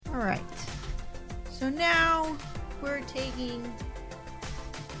taking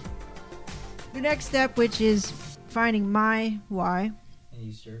the next step, which is finding my why. And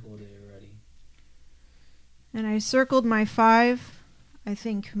you circled it already. And I circled my 5, I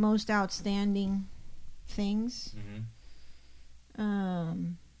think, most outstanding things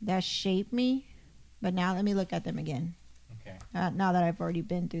that shaped me. But now let me look at them again. Okay. Now that I've already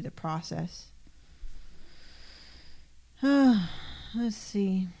been through the process. Let's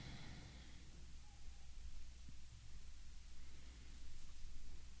see.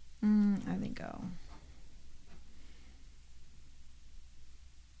 I think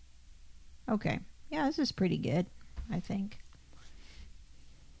okay. Yeah, this is pretty good, I think.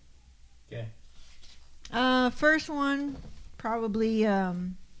 Okay. First one, probably, I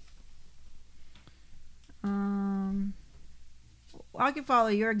can follow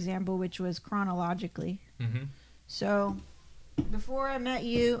your example, which was chronologically. Mm-hmm. So, before I met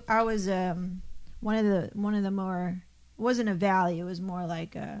you, I was one of the more, it wasn't a valley, it was more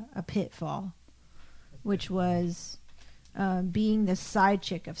like a pitfall, which was being the side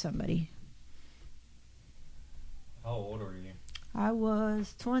chick of somebody. How old were you? I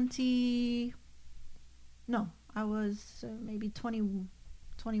was maybe 20,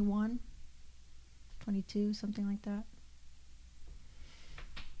 21, 22, something like that.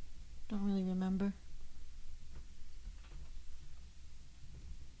 Don't really remember.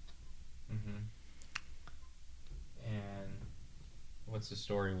 Mm-hmm. And what's the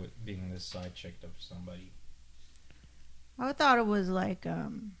story with being this side chick of somebody? I thought it was like,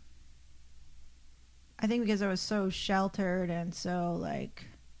 I think because I was so sheltered and so like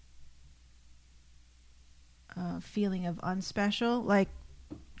feeling of unspecial, like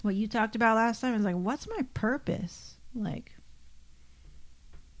what you talked about last time is like, what's my purpose? Like,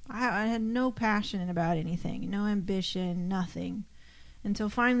 I had no passion about anything, no ambition, nothing, until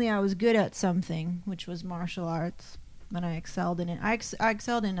finally I was good at something, which was martial arts, and I excelled in it. I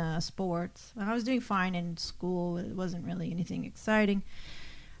excelled in sports. I was doing fine in school. It wasn't really anything exciting.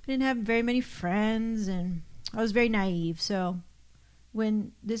 I didn't have very many friends, and I was very naive. So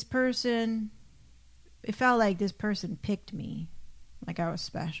when this person, it felt like this person picked me, like I was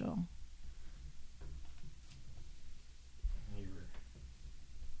special.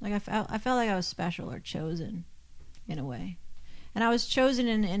 Like I felt like I was special or chosen, in a way, and I was chosen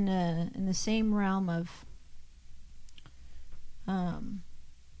in the same realm of,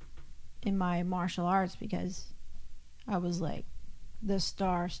 in my martial arts, because I was like the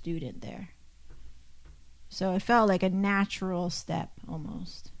star student there. So it felt like a natural step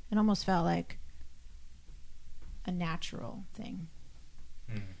almost. It almost felt like a natural thing.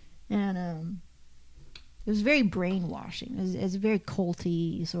 And it was very brainwashing. It was a very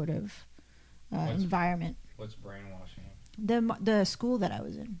culty sort of environment. What's brainwashing? The school that I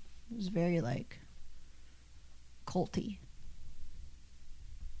was in was very like culty.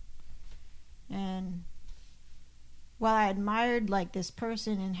 And while I admired like this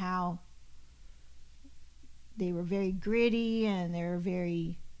person and how they were very gritty and they were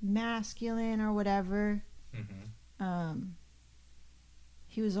very masculine or whatever,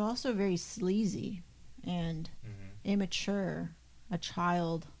 he was also very sleazy and immature, a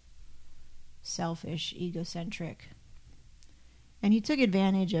child, selfish, egocentric. And he took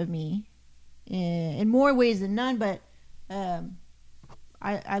advantage of me in more ways than none, but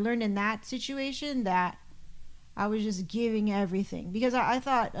I learned in that situation that I was just giving everything, because I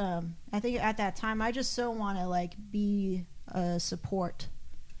thought, I think at that time, I just so want to like be a support.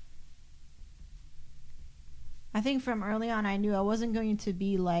 I think from early on, I knew I wasn't going to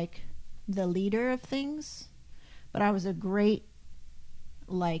be like the leader of things, but I was a great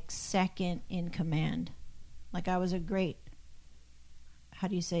like second in command. Like I was a great, how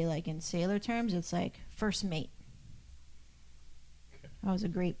do you say, like in sailor terms, it's like first mate. I was a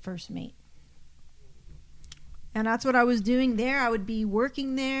great first mate. And that's what I was doing there. I would be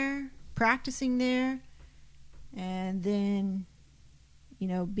working there, practicing there, and then, you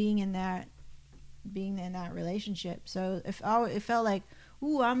know, being in that relationship. So it felt like,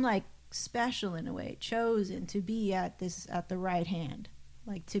 ooh, I'm like special in a way, chosen to be at the right hand,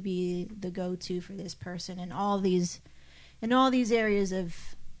 like to be the go-to for this person in all these areas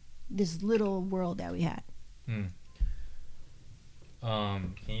of this little world that we had.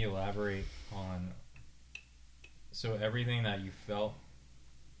 Can you elaborate on, so everything that you felt,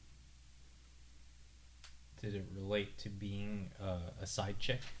 did it relate to being a side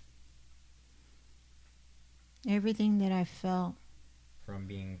chick? Everything that I felt. From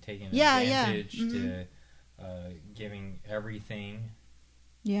being taken advantage to giving everything.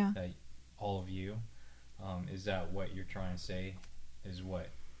 Yeah. That all of you. Is that what you're trying to say? Is what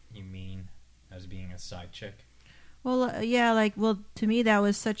you mean as being a side chick? Well, yeah, like, well, to me that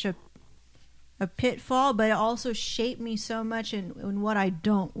was such a pitfall, but it also shaped me so much in what I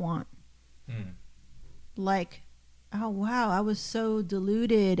don't want. Mm. Like, oh wow, I was so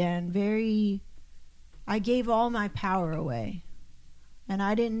deluded and I gave all my power away. And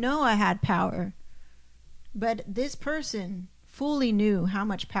I didn't know I had power. But this person fully knew how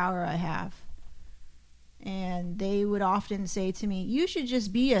much power I have. And they would often say to me, "You should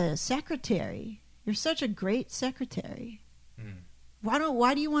just be a secretary. You're such a great secretary. Mm.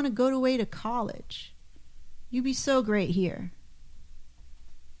 Why do you want to go away to college? You'd be so great here,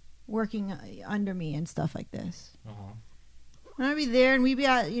 working under me and stuff like this." Uh-huh. And I'd be there, and we'd be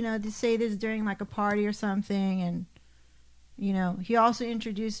out, to say this during like a party or something. And, he also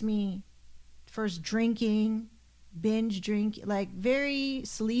introduced me first drinking, binge drink, like very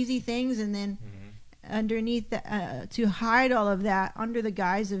sleazy things. And then underneath to hide all of that under the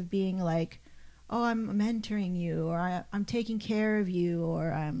guise of being like, "Oh, I'm mentoring you," or I'm taking care of you,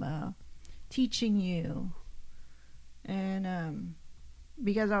 or I'm teaching you. And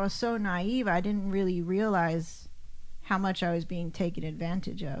because I was so naive, I didn't really realize how much I was being taken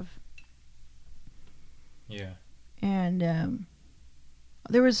advantage of. Yeah. And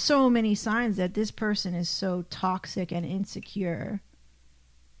there was so many signs that this person is so toxic and insecure.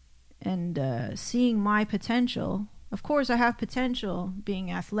 And seeing my potential, of course I have potential,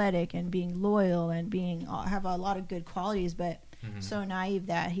 being athletic and being loyal and have a lot of good qualities, but so naive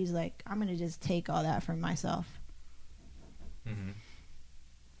that he's like, "I'm gonna just take all that for myself."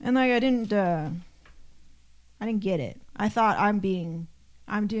 And like I didn't get it. I thought I'm doing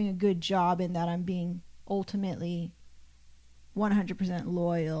a good job in that I'm being ultimately 100%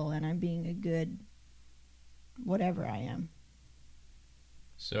 loyal, and I'm being a good whatever I am.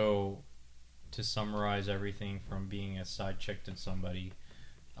 So, to summarize everything from being a side chick to somebody,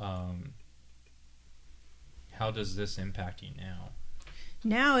 how does this impact you now?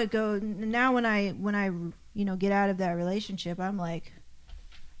 Now when I get out of that relationship, I'm like,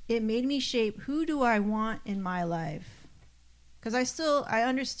 it made me shape who do I want in my life. Because I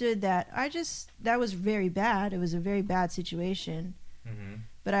understood that that was very bad. It was a very bad situation.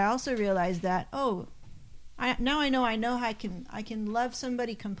 But I also realized that, I know I can love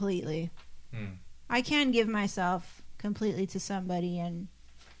somebody completely. I can give myself completely to somebody and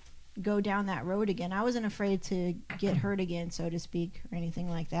go down that road again. I wasn't afraid to get hurt again, so to speak, or anything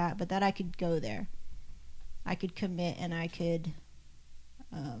like that, but that I could go there. I could commit, and I could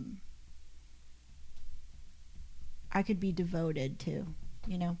be devoted to,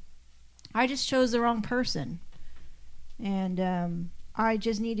 I just chose the wrong person. And I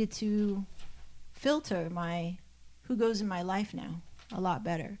just needed to filter who goes in my life now a lot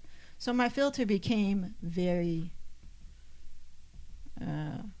better. So my filter became very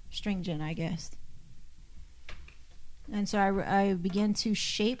stringent, I guess. And so I began to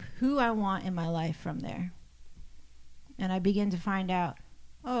shape who I want in my life from there. And I began to find out,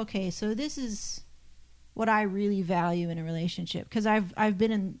 okay, so this is what I really value in a relationship. Because I've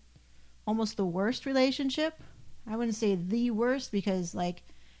been in almost the worst relationship. I wouldn't say the worst, because like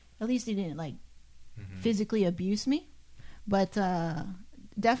at least he didn't like physically abuse me, but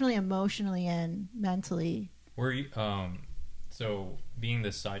definitely emotionally and mentally. Were you so being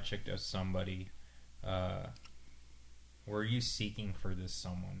the side chick to somebody, were you seeking for this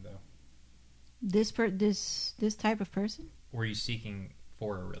someone though? This type of person? Were you seeking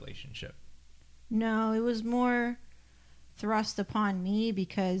for a relationship? No, it was more thrust upon me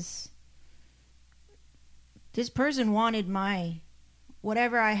because this person wanted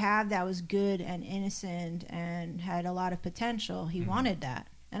whatever I have that was good and innocent and had a lot of potential. He wanted that.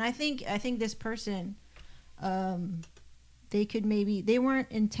 And I think this person, they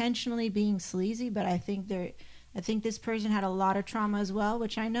weren't intentionally being sleazy, but I think this person had a lot of trauma as well,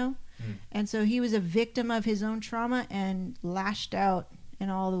 which I know. And so he was a victim of his own trauma and lashed out in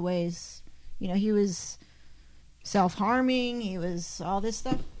all the ways. He was self-harming. He was all this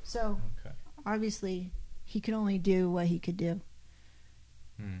stuff. So obviously he could only do what he could do.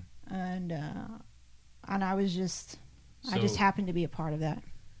 And I was just, I just happened to be a part of that.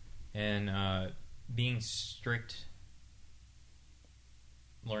 And being strict,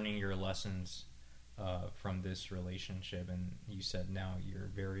 learning your lessons from this relationship, and you said now you're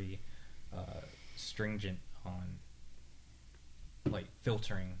very stringent on like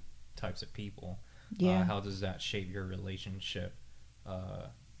filtering types of people. Yeah. How does that shape your relationship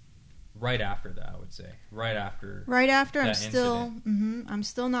right after that? I would say right after I'm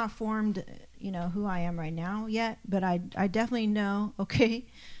still not formed, who I am right now yet, but I definitely know, okay,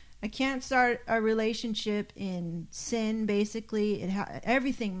 I can't start a relationship in sin. Basically,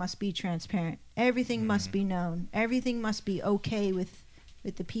 everything must be transparent. Everything must be known. Everything must be okay with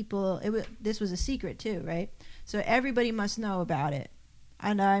the people. This was a secret too, right? So everybody must know about it,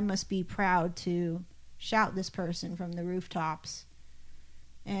 and I must be proud to shout this person from the rooftops.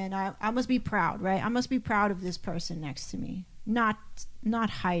 And I must be proud, right? I must be proud of this person next to me, not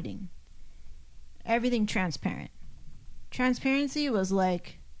hiding. Everything transparent. Transparency was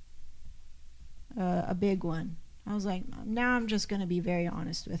like a big one. I was like, now I'm just going to be very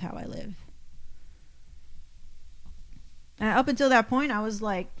honest with how I live. And up until that point, I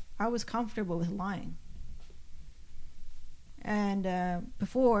was comfortable with lying. And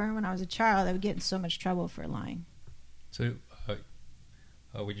before, when I was a child, I would get in so much trouble for lying. So,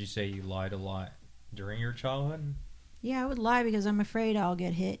 would you say you lied a lot during your childhood? Yeah, I would lie because I'm afraid I'll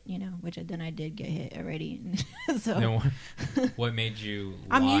get hit, which then I did get hit already. So no, what made you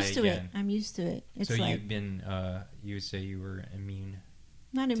lie I'm used to again? it. I'm used to it. It's so like, you've been, you would say you were immune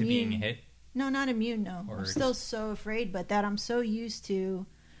not to immune. being hit? No, not immune, no. Or I'm still so afraid, but that I'm so used to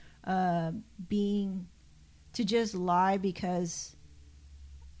to just lie because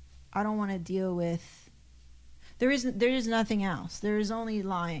I don't want to deal with... There is nothing else. There is only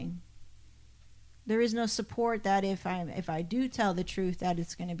lying. There is no support that if I do tell the truth that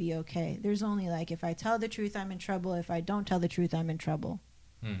it's going to be okay. There's only like if I tell the truth I'm in trouble. If I don't tell the truth I'm in trouble.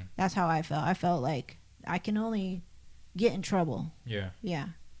 That's how I felt. I felt like I can only get in trouble. Yeah. Yeah.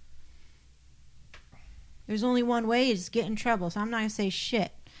 There's only one way is get in trouble. So I'm not going to say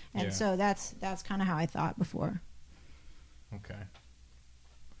shit. And so that's kind of how I thought before. Okay.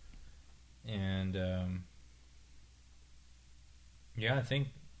 And yeah, I think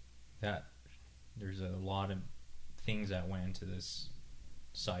that there's a lot of things that went into this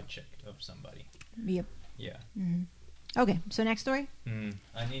side chick of somebody. Yep. Yeah. Mm-hmm. Okay, so next story?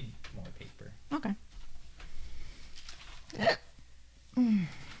 I need more paper. Okay. Okay.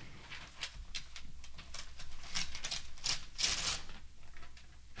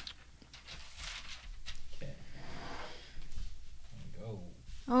 Go.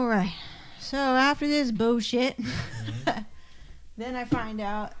 All right. So after this bullshit, then I find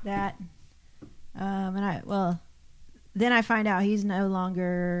out that, then I find out he's no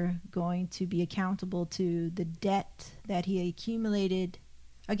longer going to be accountable to the debt that he accumulated.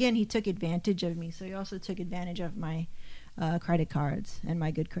 Again, he took advantage of me, so he also took advantage of my credit cards and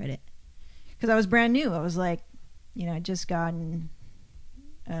my good credit. Because I was brand new. I was like, I'd just gotten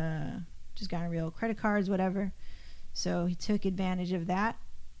real credit cards, whatever. So he took advantage of that.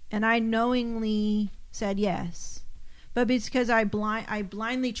 And I knowingly said yes. But it's because I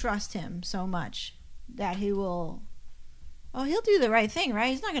blindly trust him so much that he'll do the right thing, right?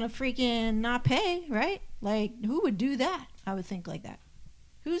 He's not going to freaking not pay, right? Like, who would do that? I would think like that.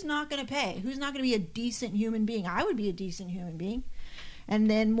 Who's not going to pay? Who's not going to be a decent human being? I would be a decent human being. And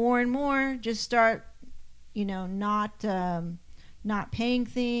then more and more just start, not paying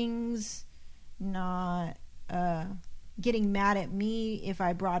things, not getting mad at me if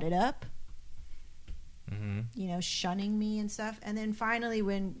I brought it up. Shunning me and stuff. And then finally,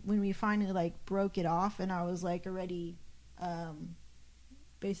 when we finally like broke it off, and I was like already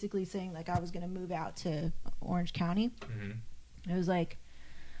basically saying like I was going to move out to Orange County, it was like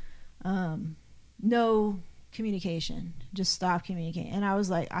no communication, just stop communicating. And I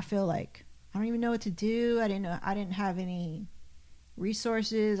was like, I feel like I don't even know what to do. I didn't have any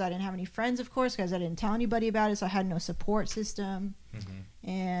resources. I didn't have any friends, of course, because I didn't tell anybody about it, so I had no support system.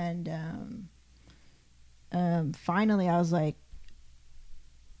 And finally I was like,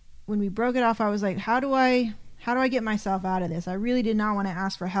 when we broke it off, I was like, how do I get myself out of this? I really did not want to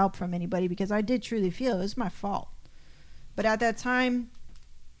ask for help from anybody because I did truly feel it was my fault. But at that time,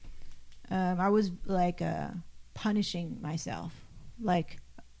 I was like punishing myself. Like,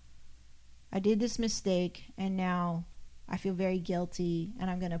 I did this mistake and now I feel very guilty and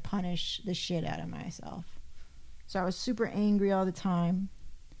I'm going to punish the shit out of myself. So I was super angry all the time.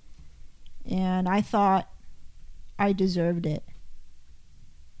 And I thought I deserved it.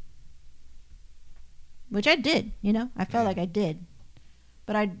 Which I did, I felt like I did.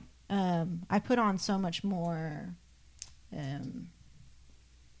 But I put on so much more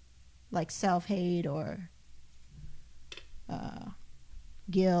like self-hate or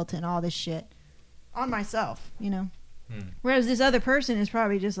guilt and all this shit on myself, Whereas this other person is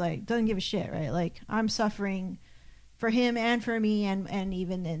probably just like, doesn't give a shit, right? Like, I'm suffering for him and for me and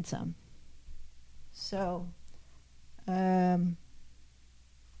even then some. So, how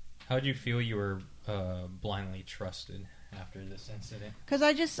did you feel you were blindly trusted after this incident?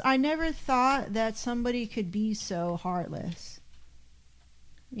 Because I never thought that somebody could be so heartless.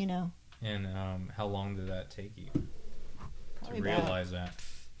 you know. And how long did that take you Probably to realize that?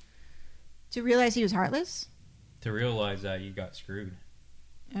 To realize he was heartless? To realize that you got screwed.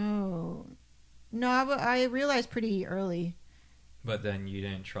 Oh. No, I realized pretty early. But then you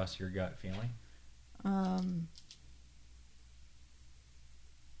didn't trust your gut feeling?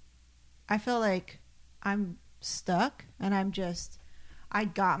 I felt like I'm stuck and I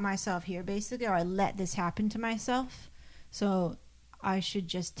got myself here basically, or I let this happen to myself. So I should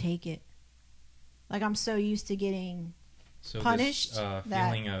just take it. Like I'm so used to getting punished. This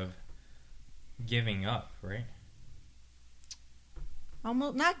feeling of giving up, right?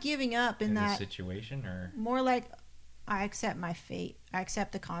 Almost not giving up in that situation, or more like I accept my fate. I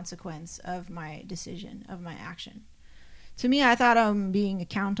accept the consequence of my decision, of my action. To me, I thought I'm being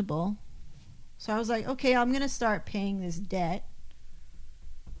accountable. So I was like, okay, I'm going to start paying this debt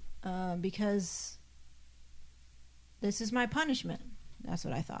because this is my punishment. That's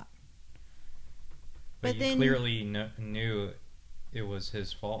what I thought. But you then, clearly knew it was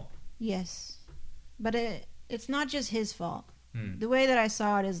his fault. Yes. But it's not just his fault. Hmm. The way that I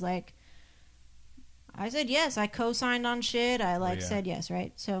saw it is like, I said yes. I co-signed on shit. I said yes,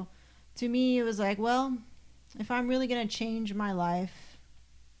 right? So to me, it was like, well, if I'm really going to change my life,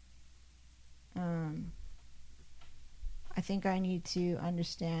 I think I need to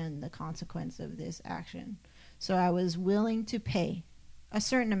understand the consequence of this action. So I was willing to pay a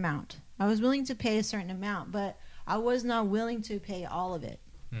certain amount. But I was not willing to pay all of it.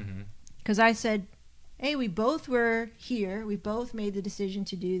 Because I said, hey, we both were here. We both made the decision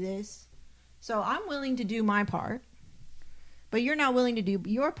to do this. So I'm willing to do my part. But you're not willing to do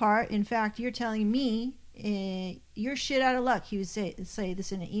your part. In fact, you're telling me you're shit out of luck. He would say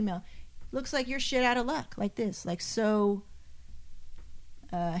this in an email. Looks like you're shit out of luck, like this, like so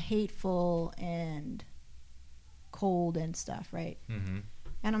hateful and cold and stuff, right? Mm-hmm.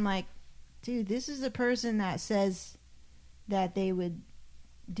 And I'm like, dude, this is a person that says that they would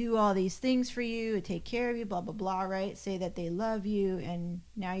do all these things for you, take care of you, blah, blah, blah, right? Say that they love you, and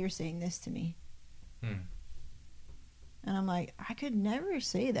now you're saying this to me. And I'm like, I could never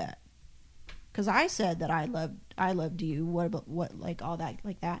say that. Because I said that I loved you, what, like all that,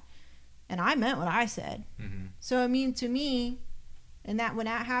 like that. And I meant what I said. Mm-hmm. So, I mean, to me, and that when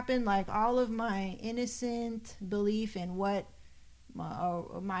that happened, like all of my innocent belief in what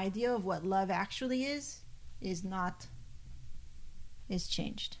my idea of what love actually is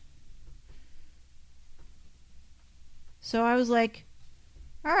changed. So I was like,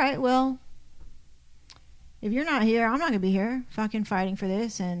 all right, well, if you're not here, I'm not gonna be here fucking fighting for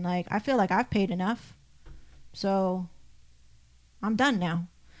this. And like, I feel like I've paid enough, so I'm done now.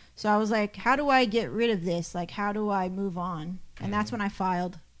 So I was like, how do I get rid of this? Like, how do I move on? And that's when I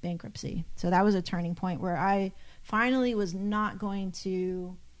filed bankruptcy. So that was a turning point where I finally was not going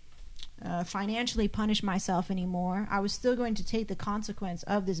to financially punish myself anymore. I was still going to take the consequence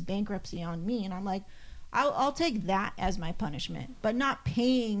of this bankruptcy on me. And I'm like, I'll take that as my punishment, but not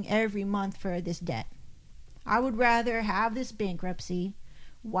paying every month for this debt. I would rather have this bankruptcy,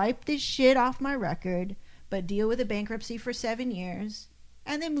 wipe this shit off my record, but deal with a bankruptcy for 7 years,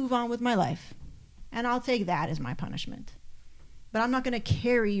 and then move on with my life. And I'll take that as my punishment. But I'm not going to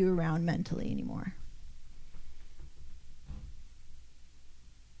carry you around mentally anymore.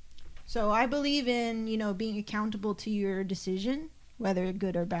 So I believe in, being accountable to your decision, whether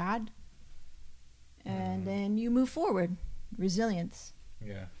good or bad. And then you move forward. Resilience.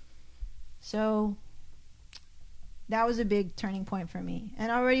 Yeah. So that was a big turning point for me.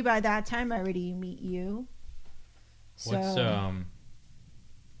 And already by that time, I already meet you. So,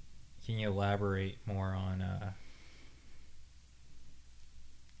 can you elaborate more on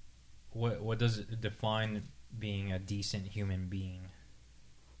what does it define being a decent human being?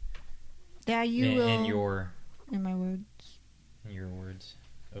 Yeah, you will. In my words. In your words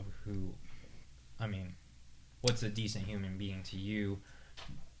of who, I mean, what's a decent human being to you?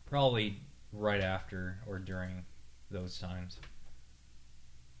 Probably right after or during those times.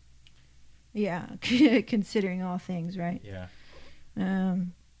 Yeah, considering all things, right? Yeah.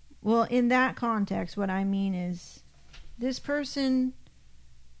 Well, in that context, what I mean is this person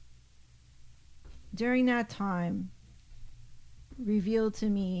during that time revealed to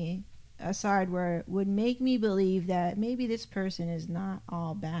me a side where it would make me believe that maybe this person is not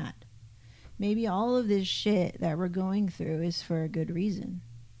all bad. Maybe all of this shit that we're going through is for a good reason.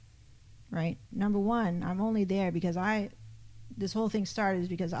 Right? Number one, I'm only there because this whole thing started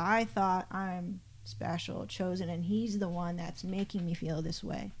because I thought I'm special, chosen, and he's the one that's making me feel this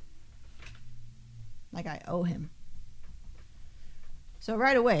way. Like I owe him. So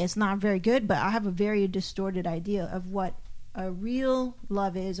right away, it's not very good, but I have a very distorted idea of what a real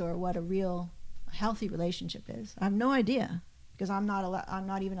love is or what a real healthy relationship is. I have no idea because I'm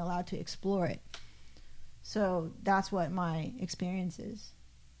not even allowed to explore it. So that's what my experience is.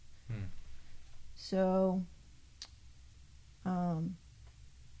 So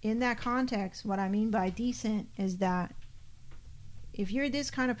in that context, what I mean by decent is that if you're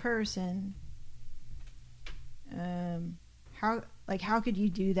this kind of person, how could you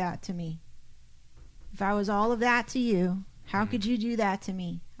do that to me? If I was all of that to you, how could you do that to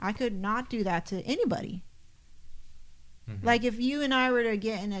me? I could not do that to anybody. Like if you and I were to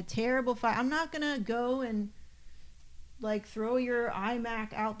get in a terrible fight, I'm not gonna go and like throw your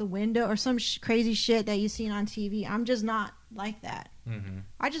iMac out the window or some crazy shit that you've seen on TV. I'm just not like that.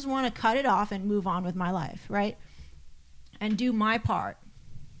 I just want to cut it off and move on with my life, right? And do my part.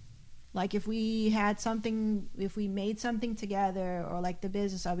 Like if we made something together, or like the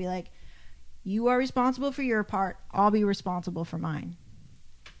business, I'll be like, you are responsible for your part, I'll be responsible for mine.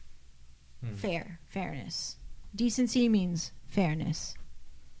 Fairness. Decency means fairness,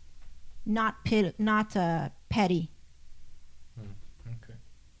 not petty. Okay.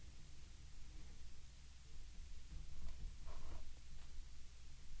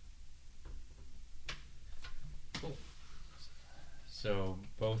 Cool. So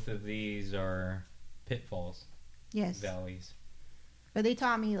both of these are pitfalls. Yes. Valleys. But they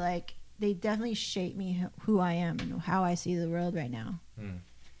taught me, like, they definitely shaped me who I am and how I see the world right now.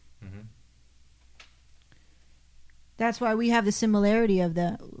 That's why we have the similarity of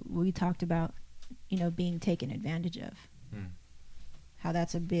we talked about, being taken advantage of. How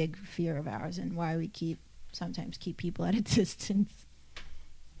that's a big fear of ours and why we sometimes keep people at a distance.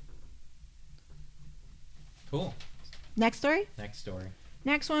 Cool. Next story?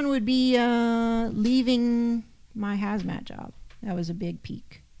 Next one would be leaving my hazmat job. That was a big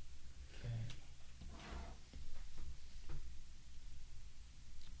peak. Okay.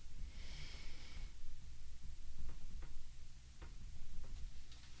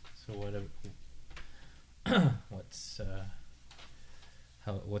 So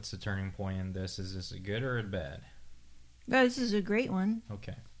what's the turning point in this? Is this a good or a bad? Well, this is a great one.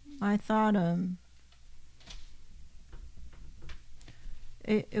 Okay. I thought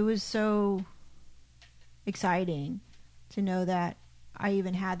it was so exciting to know that I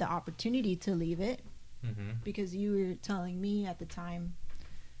even had the opportunity to leave it, because you were telling me at the time,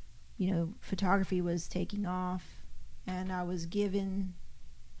 photography was taking off and I was given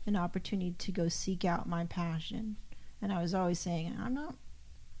an opportunity to go seek out my passion. And I was always saying, I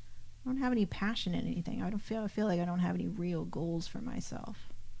don't have any passion in anything. I feel like I don't have any real goals for myself.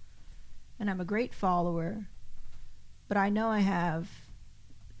 And I'm a great follower, but I know I have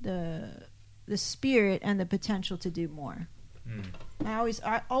the spirit and the potential to do more. I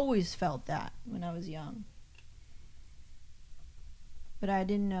always felt that when I was young, but I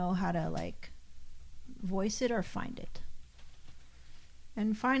didn't know how to voice it or find it.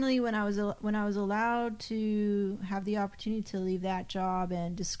 And finally, when I was allowed to have the opportunity to leave that job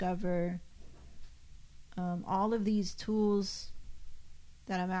and discover all of these tools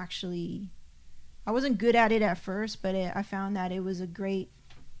that I wasn't good at it at first, but I found that it was a great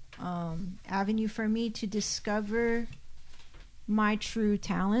avenue for me to discover my true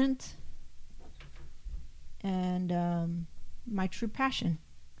talent and my true passion.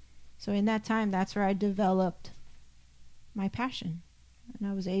 So in that time, that's where I developed my passion, and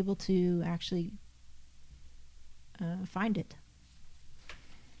I was able to actually find it.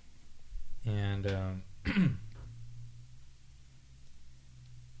 And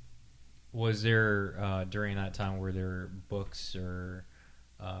was there during that time, were there books or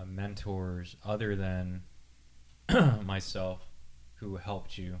mentors other than myself who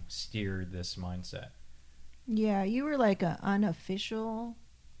helped you steer this mindset? Yeah, you were like an unofficial,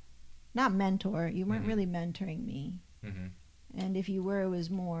 not mentor. You weren't really mentoring me. And if you were, it was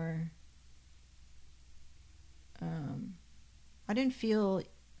more, I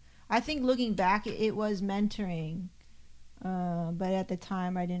think looking back, it was mentoring. But at the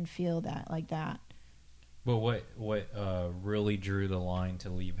time, I didn't feel that like that. But what really drew the line to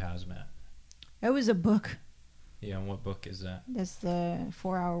leave hazmat? It was a book. Yeah, and what book is that? That's the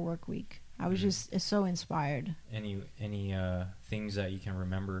 4-Hour Work Week. I was just so inspired. Any things that you can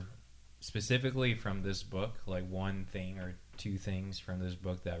remember specifically from this book, like one thing or two things from this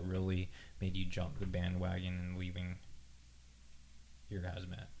book that really made you jump the bandwagon and leaving your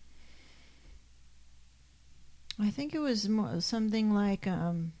hazmat? I think it was something like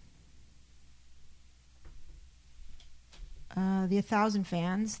the 1,000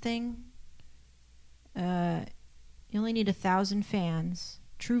 fans thing. You only need 1,000 fans,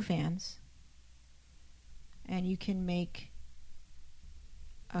 true fans, and you can make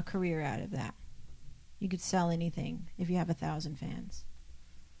a career out of that. You could sell anything if you have 1,000 fans.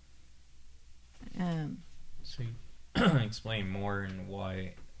 So explain more and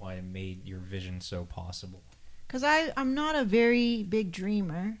why it made your vision so possible. Because I'm not a very big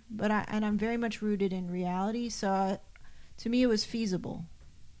dreamer, but I'm very much rooted in reality. So to me, it was feasible.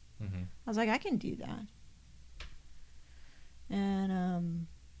 Mm-hmm. I was like, I can do that. And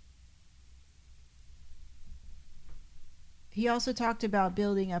he also talked about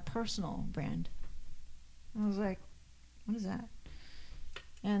building a personal brand. I was like, what is that?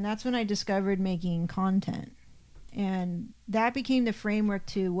 And that's when I discovered making content. And that became the framework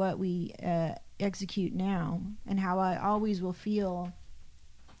to what we execute now, and how I always will feel,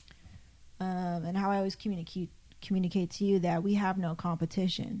 and how I always communicate to you that we have no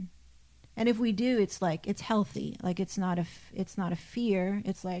competition. And if we do, it's like, it's healthy. Like, it's not a fear.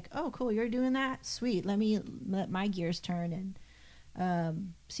 It's like, oh, cool, you're doing that? Sweet. Let my gears turn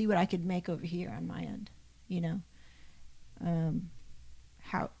and see what I could make over here on my end. You know,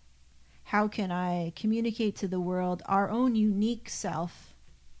 how can I communicate to the world our own unique self,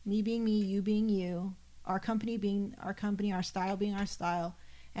 me being me, you being you, our company being our company, our style being our style,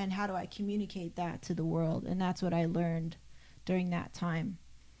 and how do I communicate that to the world? And that's what I learned during that time,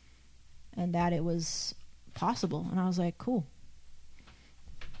 and that it was possible. And I was like, cool.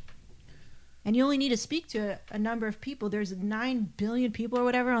 And you only need to speak to a number of people. There's 9 billion people or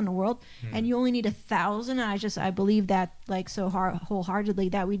whatever on the world, and you only need 1,000. And I believe that, like, so wholeheartedly,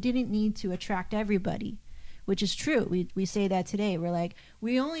 that we didn't need to attract everybody, which is true. We say that today. We're like,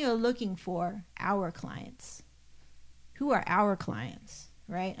 we only are looking for our clients. Who are our clients,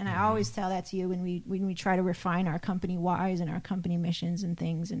 right? And I always tell that to you when we try to refine our company whys and our company missions and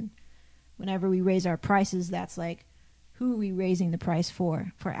things. And whenever we raise our prices, that's like, who are we raising the price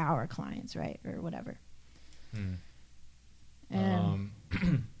for our clients, right? Or whatever. Did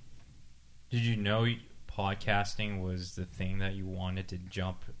you know podcasting was the thing that you wanted to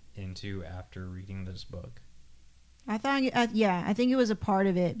jump into after reading this book? I think it was a part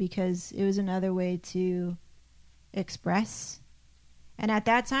of it because it was another way to express. And at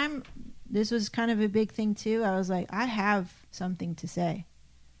that time, this was kind of a big thing too. I was like, I have something to say.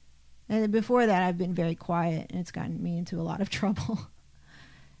 And before that, I've been very quiet, and it's gotten me into a lot of trouble.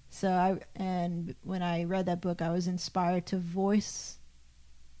 And when I read that book, I was inspired to voice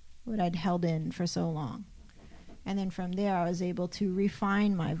what I'd held in for so long. And then from there, I was able to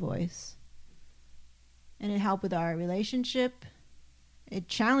refine my voice. And it helped with our relationship. It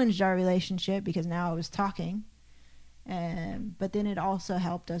challenged our relationship because now I was talking. But then it also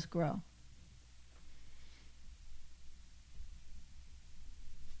helped us grow.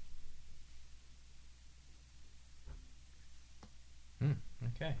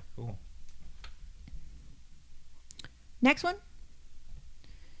 Okay, cool. Next one.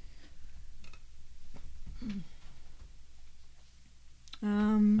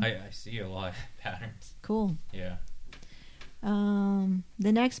 I see a lot of patterns. Cool. Yeah. The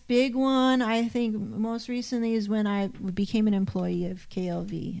next big one, I think most recently, is when I became an employee of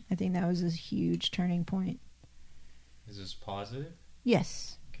KLV. I think that was a huge turning point. Is this positive?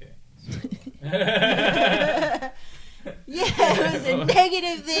 Yes. Okay. Yeah, it was a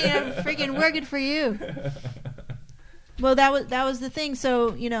negative thing. I'm freaking working for you. Well, that was the thing.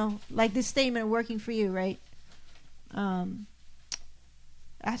 So, like this statement, working for you, right?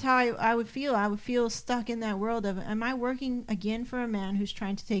 That's how I would feel. I would feel stuck in that world of, am I working again for a man who's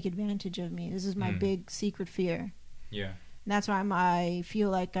trying to take advantage of me? This is my big secret fear. Yeah. And that's why I feel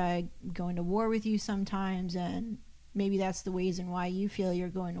like I go into war with you sometimes, and maybe that's the reason why you feel you're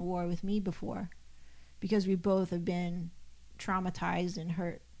going to war with me before. Because we both have been traumatized and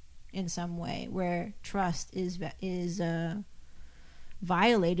hurt in some way, where trust is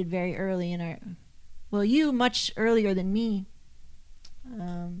violated very early in our. Well, you much earlier than me,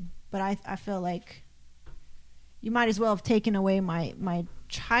 but I feel like you might as well have taken away my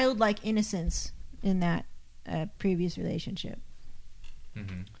childlike innocence in that previous relationship.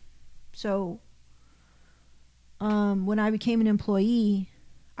 Mm-hmm. So, when I became an employee,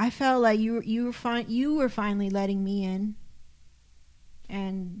 I felt like you were finally letting me in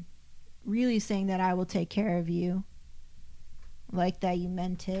and really saying that I will take care of you, like that you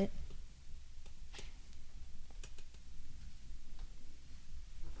meant it.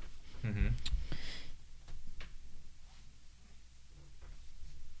 Mm-hmm.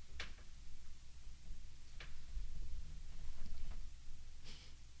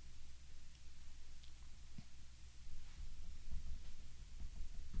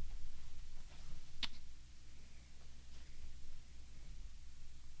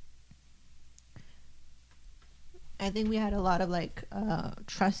 I think we had a lot of like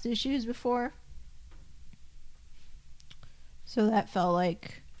trust issues before. So that felt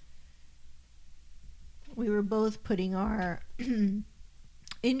like we were both putting our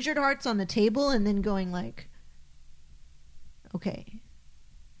injured hearts on the table and then going like, okay,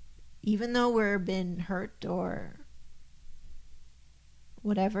 even though we're been hurt or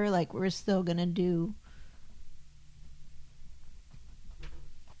whatever, like we're still gonna do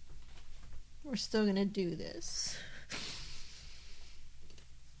this.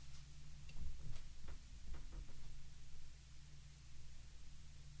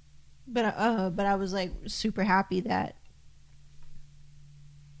 But I was like super happy that,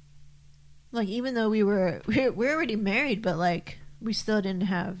 like, even though we're already married, but like we still didn't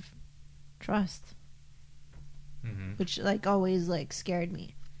have trust, which like always like scared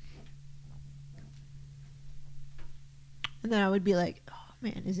me. And then I would be like, oh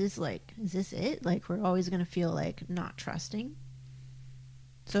man, is this it? Like we're always gonna feel like not trusting.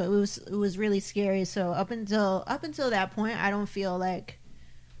 So it was really scary. So up until that point, I don't feel like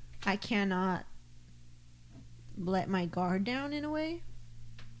I cannot let my guard down in a way.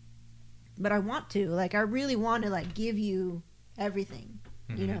 But I want to. Like, I really want to, like, give you everything,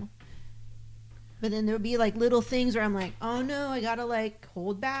 you know? But then there'll be, like, little things where I'm like, oh, no, I gotta, like,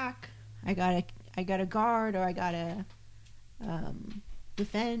 hold back. I gotta guard, or I gotta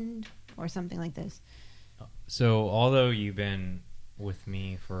defend, or something like this. So, although you've been with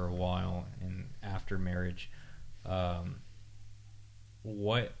me for a while and after marriage,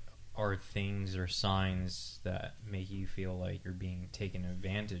 what are things or signs that make you feel like you're being taken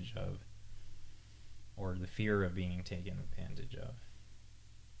advantage of, or the fear of being taken advantage of?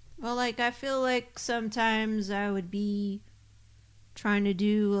 Well, like, I feel like sometimes I would be trying to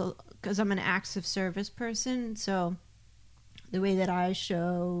do, because I'm an acts of service person, so the way that I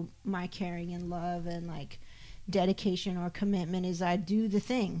show my caring and love and, like, dedication or commitment is I do the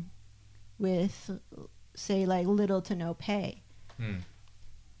thing with, say, like, little to no pay.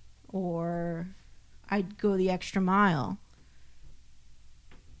 Or I'd go the extra mile.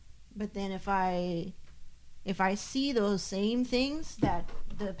 But then if I see those same things, that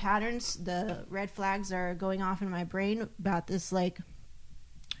the patterns, the red flags are going off in my brain about this like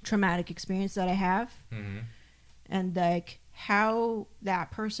traumatic experience that I have, and like how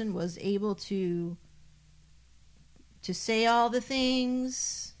that person was able to say all the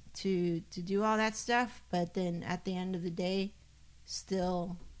things, to do all that stuff, but then at the end of the day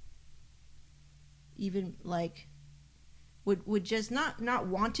still even like would just not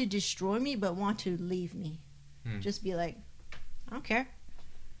want to destroy me, but want to leave me. Just be like, I don't care.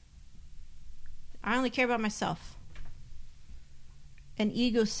 I only care about myself. An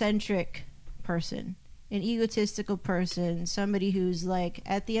egocentric person, an egotistical person, somebody who's like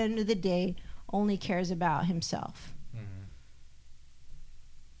at the end of the day only cares about himself.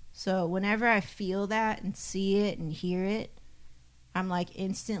 So whenever I feel that and see it and hear it, I'm like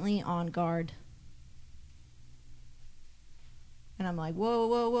instantly on guard. And I'm like, whoa,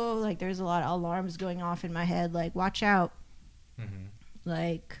 whoa, whoa. Like, there's a lot of alarms going off in my head. Like, watch out.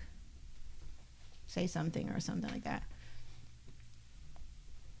 Like, say something or something like that.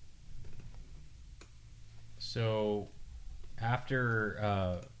 So,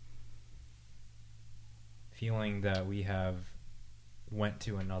 after feeling that we have went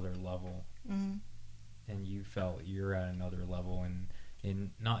to another level, and you felt you're at another level, and in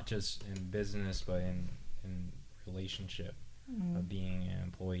not just in business, but in relationship, of being an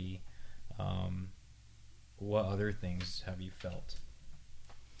employee, what other things have you felt?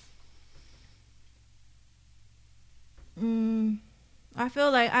 I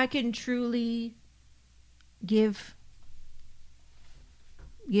feel like I can truly give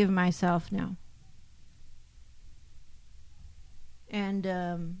myself now,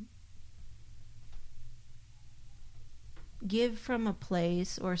 and give from a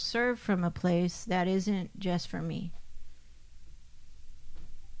place or serve from a place that isn't just for me.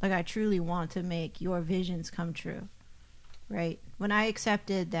 Like, I truly want to make your visions come true, right? When I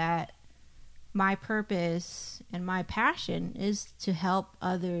accepted that my purpose and my passion is to help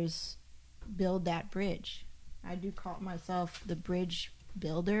others build that bridge. I do call myself the bridge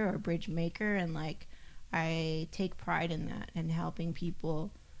builder or bridge maker, and like I take pride in that and helping people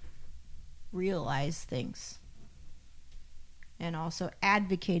realize things, and also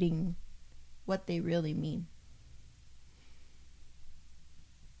advocating what they really mean.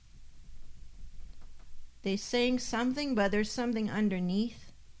 They're saying something, but there's something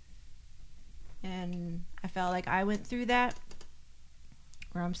underneath. And I felt like I went through that,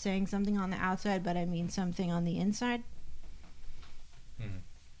 where I'm saying something on the outside, but I mean something on the inside.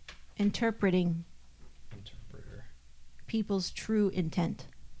 Interpreter. people's true intent,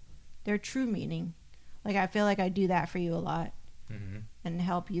 their true meaning. Like, I feel like I do that for you a lot, and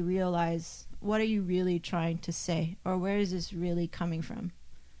help you realize, what are you really trying to say, or where is this really coming from?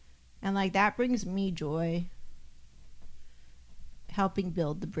 And like, that brings me joy, helping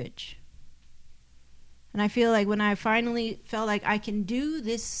build the bridge. And I feel like when I finally felt like I can do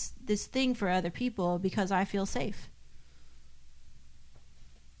this thing for other people because I feel safe.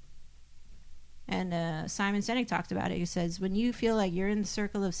 And Simon Sinek talked about it. He says, when you feel like you're in the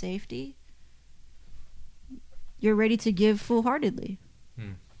circle of safety, you're ready to give full-heartedly.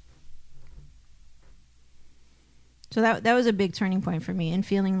 So that was a big turning point for me, and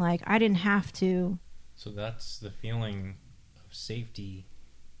feeling like I didn't have to. So that's the feeling of safety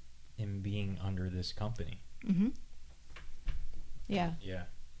in being under this company. Yeah. Yeah.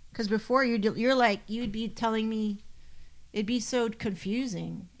 Because before you're like, you'd be telling me, it'd be so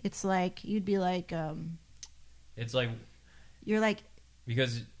confusing. It's like, you'd be like, it's like, you're like,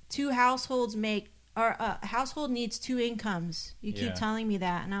 because two households make, or a household needs two incomes. You keep telling me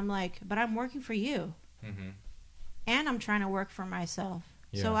that, and I'm like, but I'm working for you. And I'm trying to work for myself.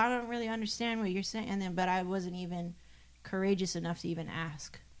 Yeah. So I don't really understand what you're saying. And then, but I wasn't even courageous enough to even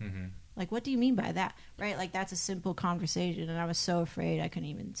ask. Like, what do you mean by that? Right? Like, that's a simple conversation, and I was so afraid I couldn't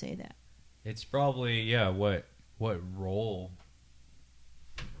even say that. It's probably, what role,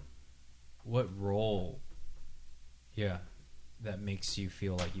 that makes you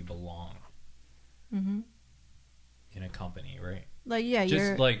feel like you belong in a company, right? Like, yeah,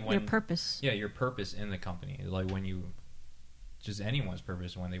 just your purpose. Yeah, your purpose in the company. Like, when you, just anyone's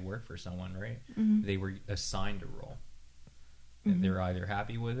purpose when they work for someone, right? They were assigned a role. And they're either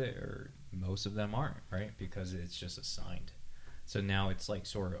happy with it, or most of them aren't, right? Because it's just assigned. So now it's like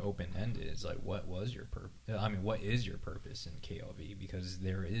sort of open-ended. It's like, what was your purpose? I mean, what is your purpose in KLV? Because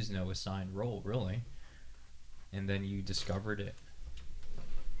there is no assigned role, really. And then you discovered it.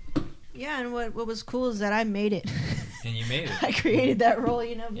 Yeah, and what was cool is that I made it. And you made it. I created that role,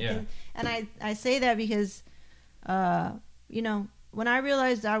 because, and I say that because, when I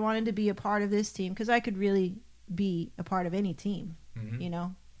realized I wanted to be a part of this team, because I could really be a part of any team,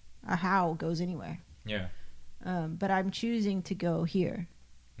 a how goes anywhere. Yeah. But I'm choosing to go here.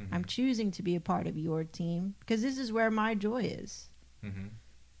 I'm choosing to be a part of your team, because this is where my joy is.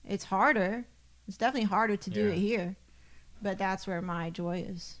 It's harder. It's definitely harder to do it here, but that's where my joy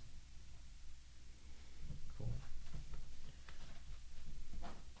is.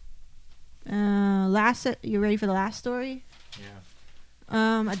 You ready for the last story?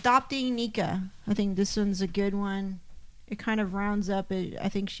 Yeah. Adopting Nika. I think this one's a good one. It kind of rounds up it. I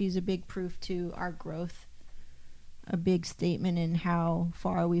think she's a big proof to our growth. A big statement in how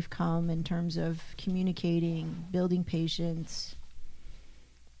far we've come in terms of communicating, building patience.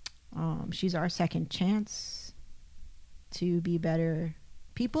 She's our second chance to be better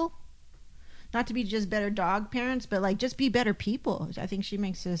people. Not to be just better dog parents, but like just be better people. I think she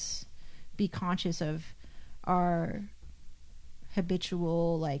makes us be conscious of our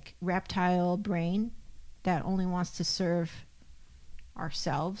habitual, like, reptile brain that only wants to serve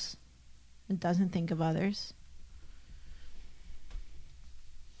ourselves and doesn't think of others.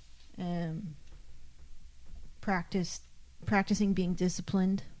 Practicing being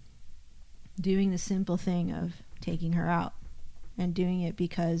disciplined, doing the simple thing of taking her out, and doing it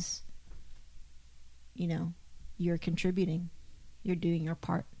because you're contributing, you're doing your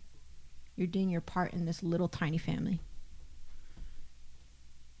part. You're doing your part in this little tiny family.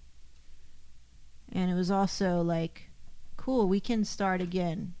 And it was also like, cool, we can start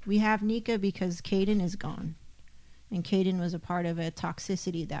again. We have Nika because Caden is gone. And Caden was a part of a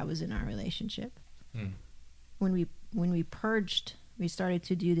toxicity that was in our relationship. When we purged, we started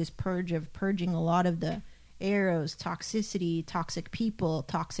to do this purge of purging a lot of the arrows, toxicity, toxic people,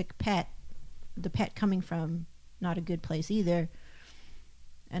 toxic pet, the pet coming from not a good place either,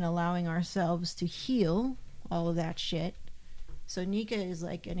 and allowing ourselves to heal all of that shit. So Nika is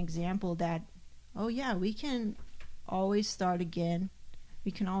like an example that, oh yeah, we can always start again.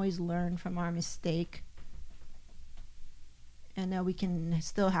 We can always learn from our mistake. And that we can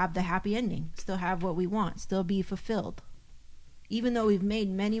still have the happy ending, still have what we want, still be fulfilled. Even though we've made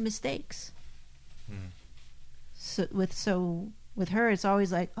many mistakes. So with her, it's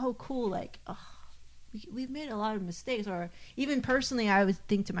always like, oh, cool, like, oh, we've made a lot of mistakes. Or even personally, I would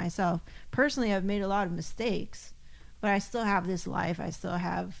think to myself, personally, I've made a lot of mistakes, but I still have this life. I still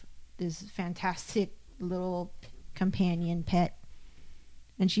have this fantastic little companion pet.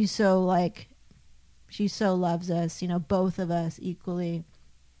 And she so loves us, both of us equally.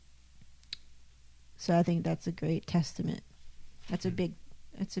 So I think that's a great testament. That's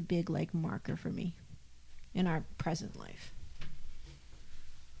a big like marker for me. in our present life.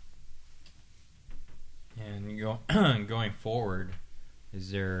 And going forward,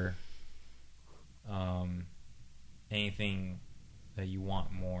 is there anything that you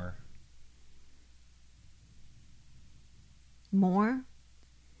want more? More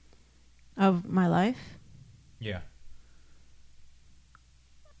of my life? Yeah.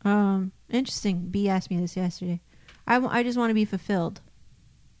 Interesting. B asked me this yesterday. I just want to be fulfilled.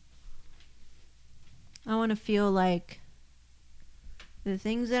 I want to feel like the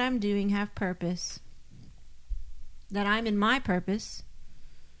things that I'm doing have purpose. That I'm in my purpose.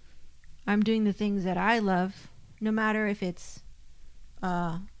 I'm doing the things that I love, no matter if it's,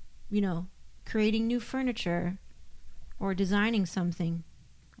 creating new furniture or designing something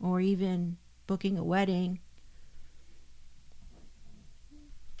or even booking a wedding.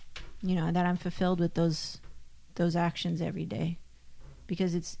 That I'm fulfilled with those actions every day,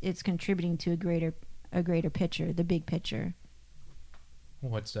 because it's contributing to a greater picture, the big picture.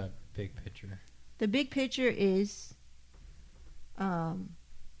 What's that big picture? The big picture is a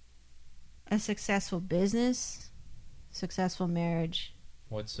successful business, successful marriage.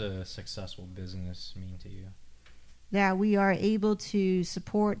 What's a successful business mean to you? That we are able to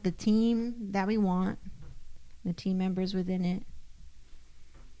support the team that we want, the team members within it,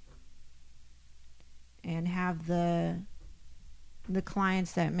 and have the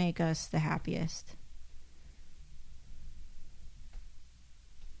clients that make us the happiest.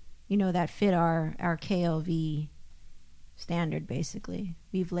 That fit our KLV standard, basically.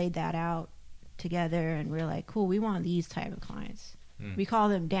 We've laid that out together, and we're like, cool, we want these type of clients. We call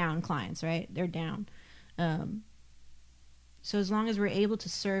them down clients, right? They're down. So as long as we're able to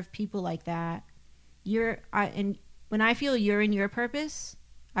serve people like that, and when I feel you're in your purpose,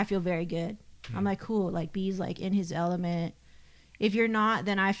 I feel very good. I'm like, cool, like B's like in his element. If you're not,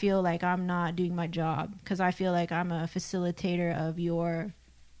 then I feel like I'm not doing my job, because I feel like I'm a facilitator of your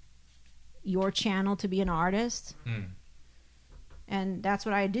channel to be an artist. And that's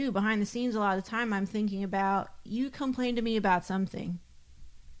what I do behind the scenes. A lot of the time I'm thinking about, you complain to me about something,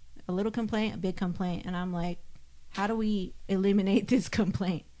 a little complaint, a big complaint, and I'm like, how do we eliminate this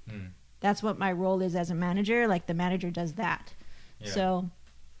complaint? That's what my role is as a manager. Like, the manager does that. Yeah. So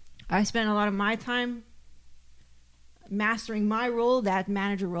I spend a lot of my time mastering my role, that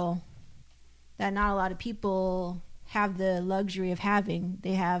manager role, that not a lot of people have the luxury of having.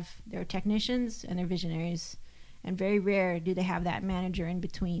 They have their technicians and their visionaries, and very rare do they have that manager in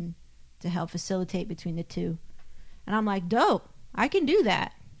between to help facilitate between the two. And I'm like, dope, I can do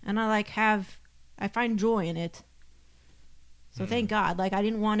that. And I find joy in it. So thank God. Like, I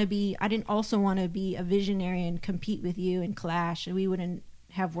didn't also want to be a visionary and compete with you and clash, and we wouldn't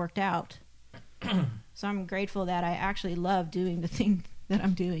have worked out. So I'm grateful that I actually love doing the thing that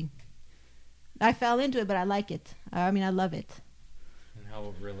I'm doing. I fell into it, but I like it. I love it. And how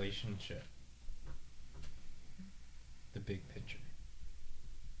about relationship? The big picture.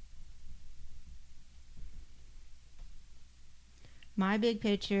 My big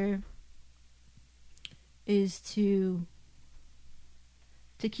picture is to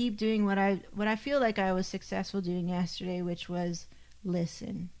keep doing what I feel like I was successful doing yesterday, which was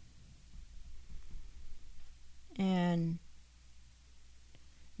listen. And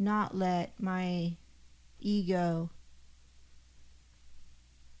not let my ego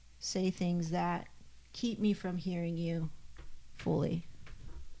say things that keep me from hearing you fully.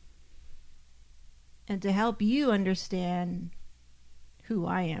 And to help you understand who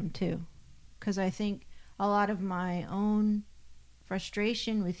I am too. Because I think a lot of my own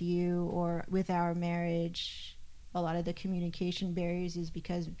frustration with you or with our marriage, a lot of the communication barriers is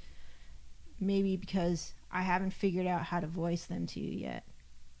because I haven't figured out how to voice them to you yet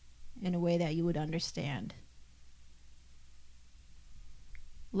in a way that you would understand.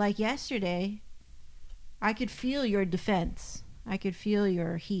 Like yesterday, I could feel your defense. I could feel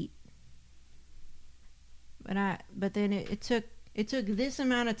your heat. But then it took this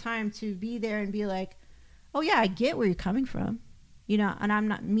amount of time to be there and be like, oh yeah, I get where you're coming from. And I'm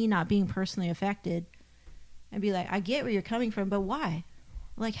not being personally affected, and be like, I get where you're coming from, but why?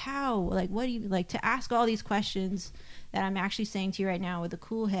 Like, how? Like, what do you like to ask all these questions that I'm actually saying to you right now with a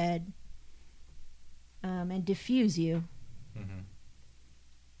cool head, and diffuse you.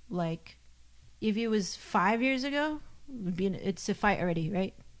 Like, if it was 5 years ago, it's a fight already,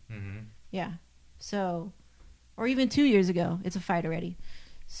 right? Yeah. So, or even 2 years ago, it's a fight already.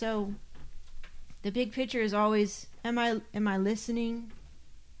 So the big picture is always, am I listening?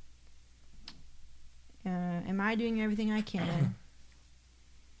 Am I doing everything I can?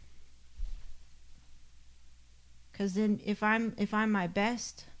 Because then if I'm my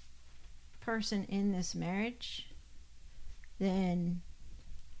best, person in this marriage, then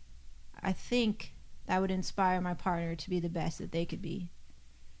I think that would inspire my partner to be the best that they could be,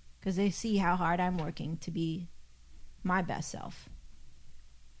 because they see how hard I'm working to be my best self,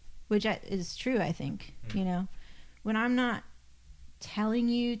 which is true, I think. You know, when I'm not telling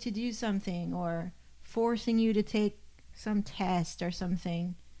you to do something or forcing you to take some test or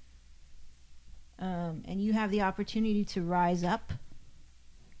something, and you have the opportunity to rise up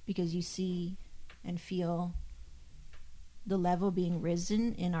because you see and feel the level being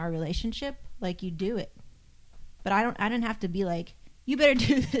risen in our relationship, like, you do it. But I don't have to be like, you better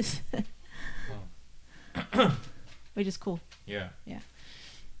do this. Which is cool. Yeah. Yeah.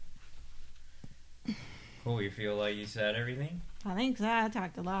 Cool. You feel like you said everything? I think so. I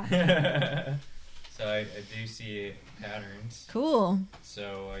talked a lot. So I do see patterns. Cool.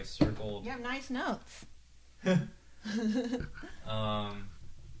 So I circled. You have nice notes.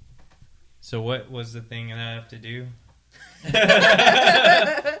 So what was the thing that I have to do?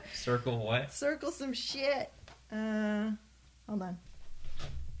 Circle what? Circle some shit. Hold on.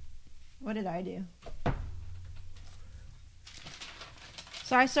 What did I do?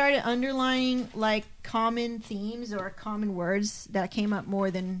 So I started underlining like common themes or common words that came up more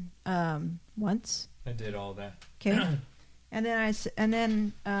than once. I did all that. Okay. And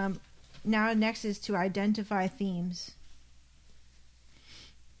then now next is to identify themes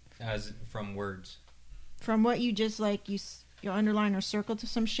As from words. from what you just like you underline or circle to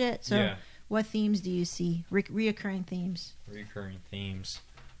some shit. So Yeah. what themes do you see? Reoccurring themes. Recurring themes.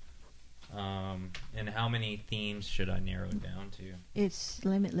 And how many themes should I narrow it down to? It's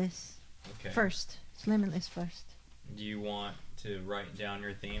limitless. Okay. First. It's limitless first. Do you want to write down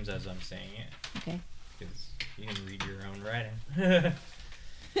your themes as I'm saying it? Okay. Because you can read your own writing.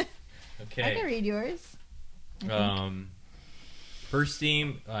 Okay. I can read yours. I think. First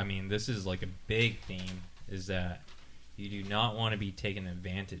theme, I mean, this is like a big theme, is that you do not want to be taken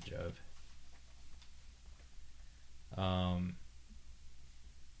advantage of.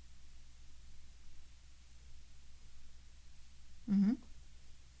 Mm-hmm.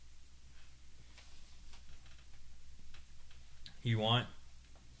 You want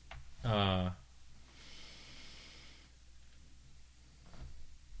let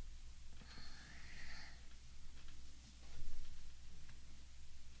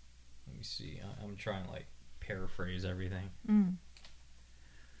me see. I'm trying to like paraphrase everything. Mm.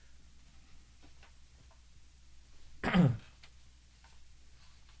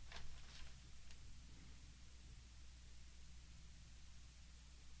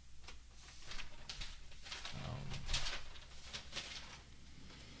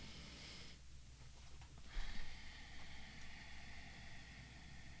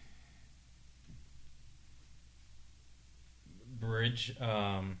 Bridge,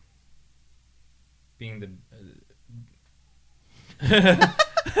 being the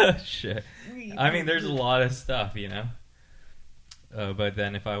shit. I mean, there's a lot of stuff, you know. But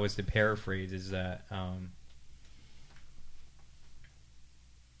then, if I was to paraphrase, is that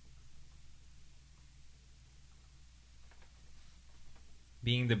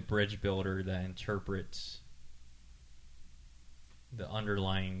being the bridge builder that interprets the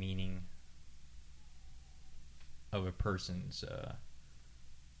underlying meaning of a person's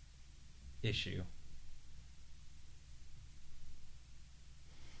issue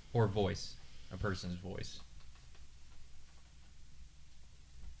or voice, a person's voice.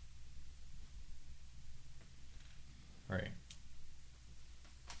 All right.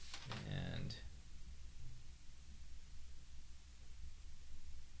 And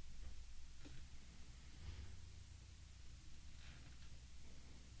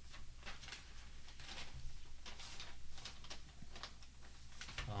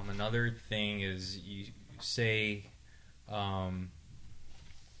another thing is you say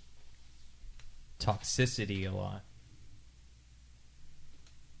toxicity a lot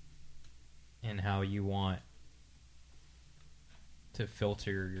and how you want to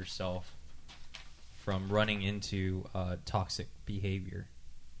filter yourself from running into toxic behavior.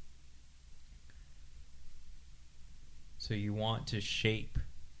 So you want to shape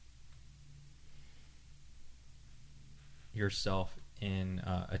yourself in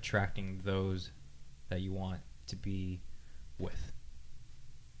attracting those that you want to be with.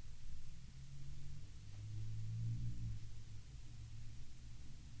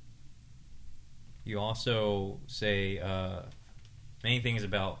 You also say many things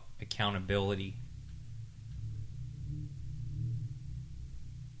about accountability.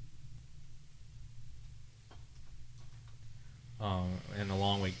 And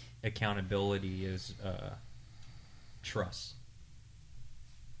along with accountability is trust.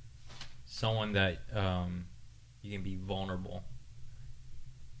 someone that you can be vulnerable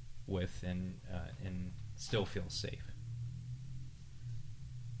with and still feel safe.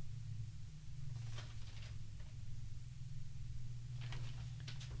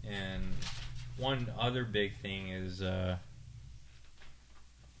 And one other big thing is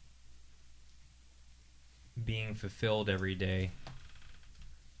being fulfilled every day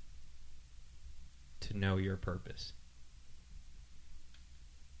to know your purpose.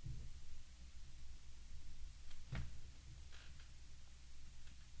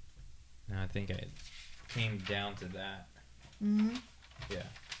 And I think I came down to that. Mm-hmm. Yeah.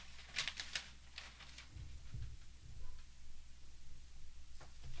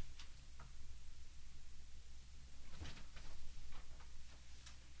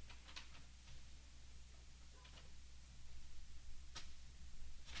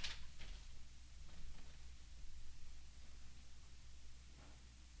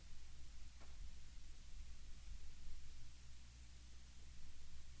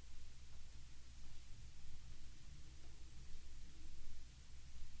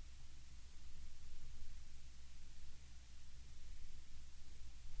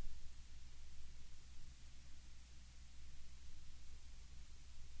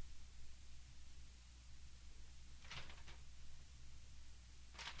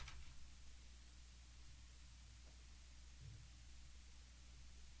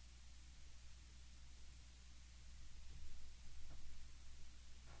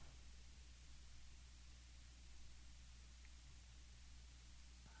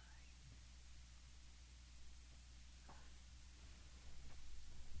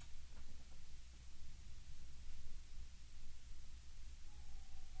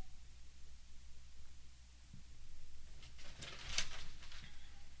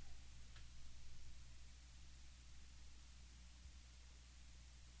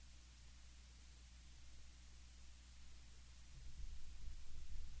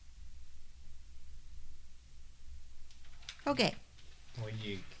 Okay. When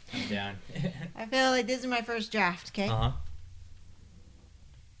you come down. I feel like this is my first draft, okay? Uh-huh.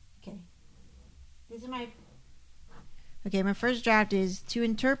 Okay. This is my... Okay, my first draft is to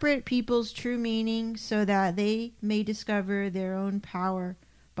interpret people's true meaning so that they may discover their own power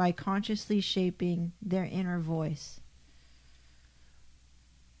by consciously shaping their inner voice.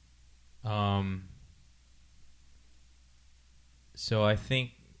 So I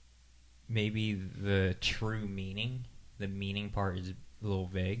think maybe the true meaning, the meaning part is a little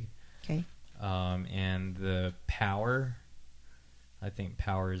vague. Okay. And the power, I think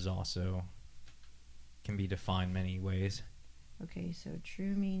power is also can be defined many ways. Okay, so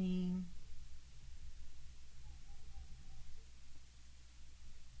true meaning.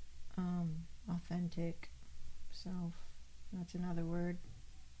 Authentic self. That's another word.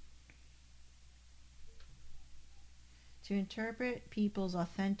 To interpret people's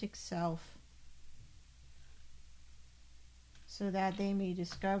authentic self so that they may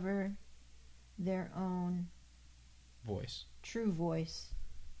discover their own Voice. true voice.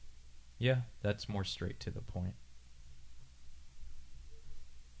 Yeah, that's more straight to the point.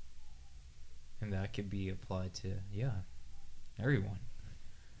 And that could be applied to, everyone.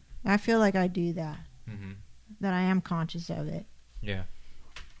 I feel like I do that. Mm-hmm. That I am conscious of it. Yeah.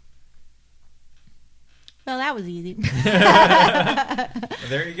 Well, that was easy. Well,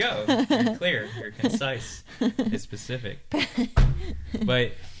 there you go. You're clear. You're concise. It's specific.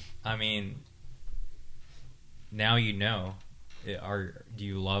 But, I mean, now you know. Do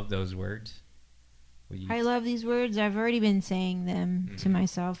you love those words? I love these words. I've already been saying them to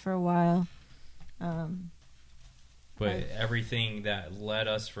myself for a while. But everything that led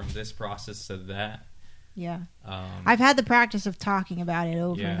us from this process to that. Yeah. I've had the practice of talking about it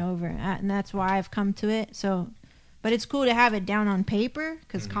over and over, and that's why I've come to it. So, but it's cool to have it down on paper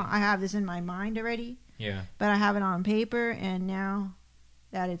because I have this in my mind already. Yeah. But I have it on paper, and now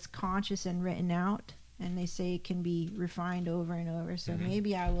that it's conscious and written out, and they say it can be refined over and over. So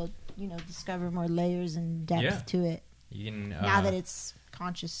maybe I will, discover more layers and depth to it. You can now that it's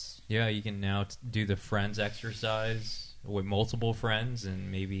conscious. Yeah, you can now do the friends exercise with multiple friends and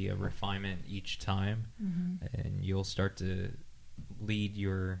maybe a refinement each time, and you'll start to lead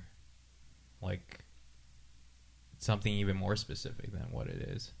your something even more specific than what it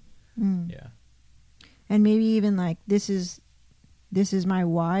is. Yeah. And maybe even this is my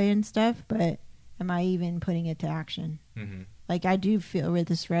why and stuff, but am I even putting it to action? I do feel where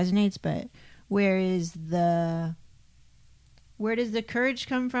this resonates, but where does the courage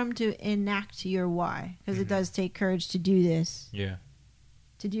come from to enact your why? Because it does take courage to do this. Yeah.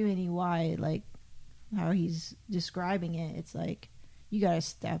 To do any why, how he's describing it, it's you got to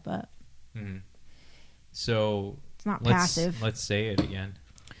step up. Mm-hmm. So It's not passive. Let's say it again.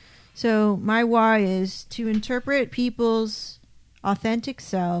 So my why is to interpret people's authentic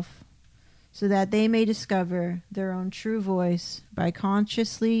self so that they may discover their own true voice by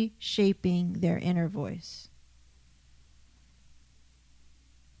consciously shaping their inner voice.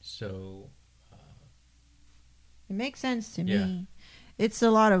 So It makes sense to Yeah. me. It's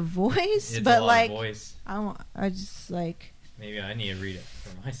a lot of voice, it's but a lot like of voice. I just like, Maybe I need to read it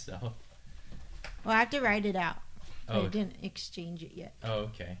for myself. well, I have to write it out. Oh. I didn't exchange it yet. Oh,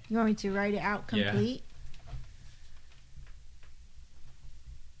 okay. You want me to write it out Yeah. complete?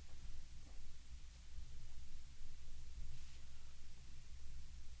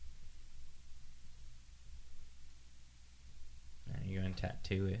 Are you going to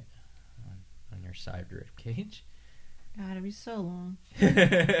tattoo it on your side rib cage? God, it'd be so long.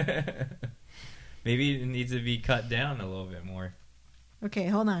 Maybe it needs to be cut down a little bit more. Okay,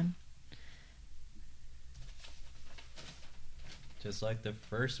 hold on. Just like the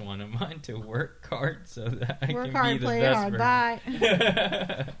first one of mine, to work hard so that I Work can hard, be the play best hard.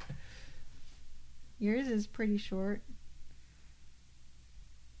 version. Bye. Yours is pretty short.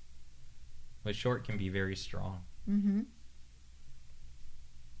 But short can be very strong. Mm-hmm.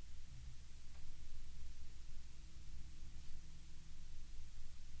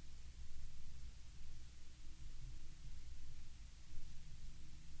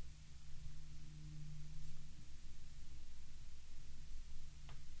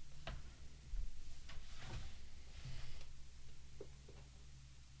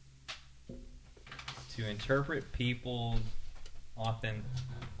 To interpret people's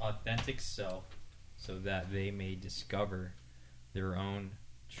authentic self so that they may discover their own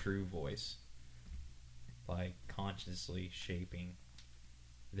true voice by consciously shaping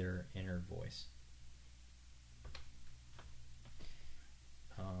their inner voice.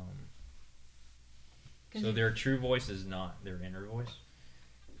 So their true voice is not their inner voice?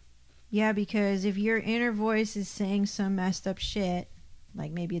 Yeah, because if your inner voice is saying some messed up shit,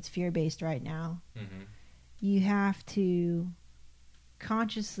 like maybe it's fear-based right now, Mm-hmm. you have to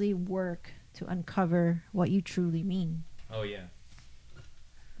consciously work to uncover what you truly mean. Oh, yeah.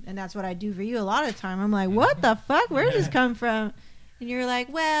 And that's what I do for you a lot of the time. I'm like, what the fuck? Where does this come from? And you're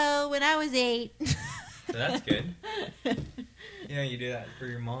like, well, when I was 8. So that's good. Yeah, you do that for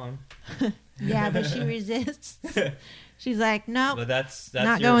your mom. Yeah, but she resists. She's like, no, But that's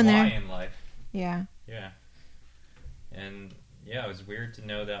not your going why there. in life. Yeah. Yeah. And yeah, it was weird to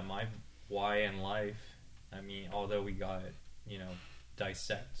know that my why in life, I mean, although we got,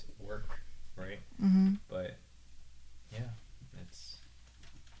 dissect work, right? Mm-hmm. But yeah,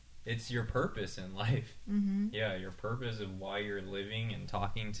 it's your purpose in life. Mm-hmm. Yeah, your purpose of why you're living and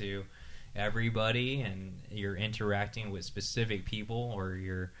talking to everybody, and you're interacting with specific people, or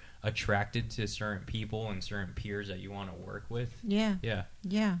you're attracted to certain people and certain peers that you want to work with. Yeah. Yeah.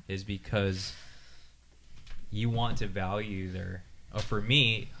 Yeah. Is because you want to value for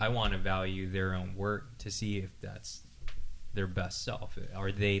me, I want to value their own work to see if that's their best self.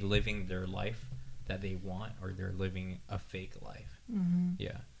 Are they living their life that they want, or they're living a fake life? Mm-hmm.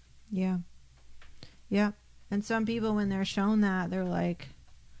 Yeah. Yeah. Yeah. And some people, when they're shown that, they're like,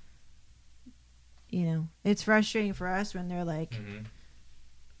 it's frustrating for us when they're like, Mm-hmm.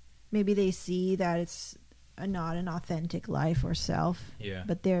 maybe they see that it's not an authentic life or self, Yeah.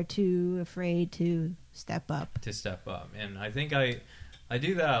 but they're too afraid to step up. And I think I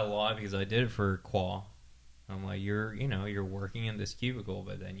do that a lot because I did it for Qual. I'm like, you're working in this cubicle,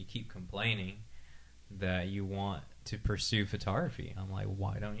 but then you keep complaining that you want to pursue photography. I'm like,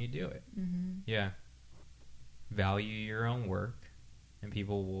 why don't you do it? Mm-hmm. Yeah. Value your own work, and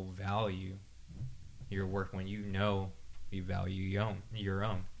people will value your work when you value your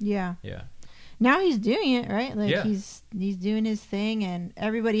own. Yeah. Yeah. Now he's doing it, right? Like Yeah. he's doing his thing, and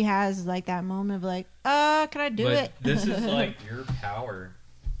everybody has like that moment of like, can I do it? This is like your power,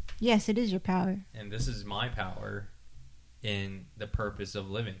 Yes, it is your power. and this is my power in the purpose of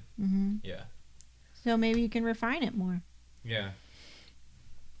living. Mm-hmm. Yeah. So maybe you can refine it more. Yeah.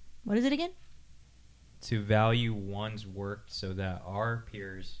 What is it again? To value one's work so that our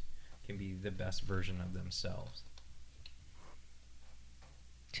peers can be the best version of themselves.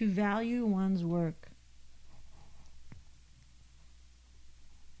 To value one's work.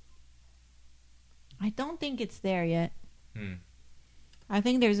 I don't think it's there yet. I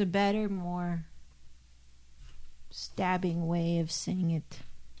think there's a better, more stabbing way of saying it.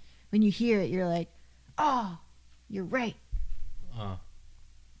 When you hear it, you're like, oh, you're right. But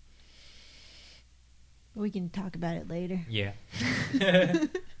we can talk about it later. Yeah. That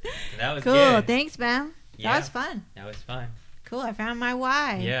was Cool. good. Thanks, man. Yeah. That was fun. That was fun. Cool. I found my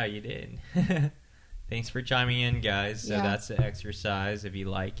why. Yeah, you did. Thanks for chiming in, guys. So that's the exercise. If you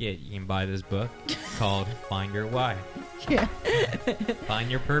like it, you can buy this book called Find Your Why. Yeah. Find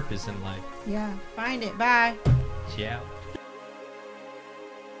your purpose in life. Yeah. Find it. Bye. Ciao.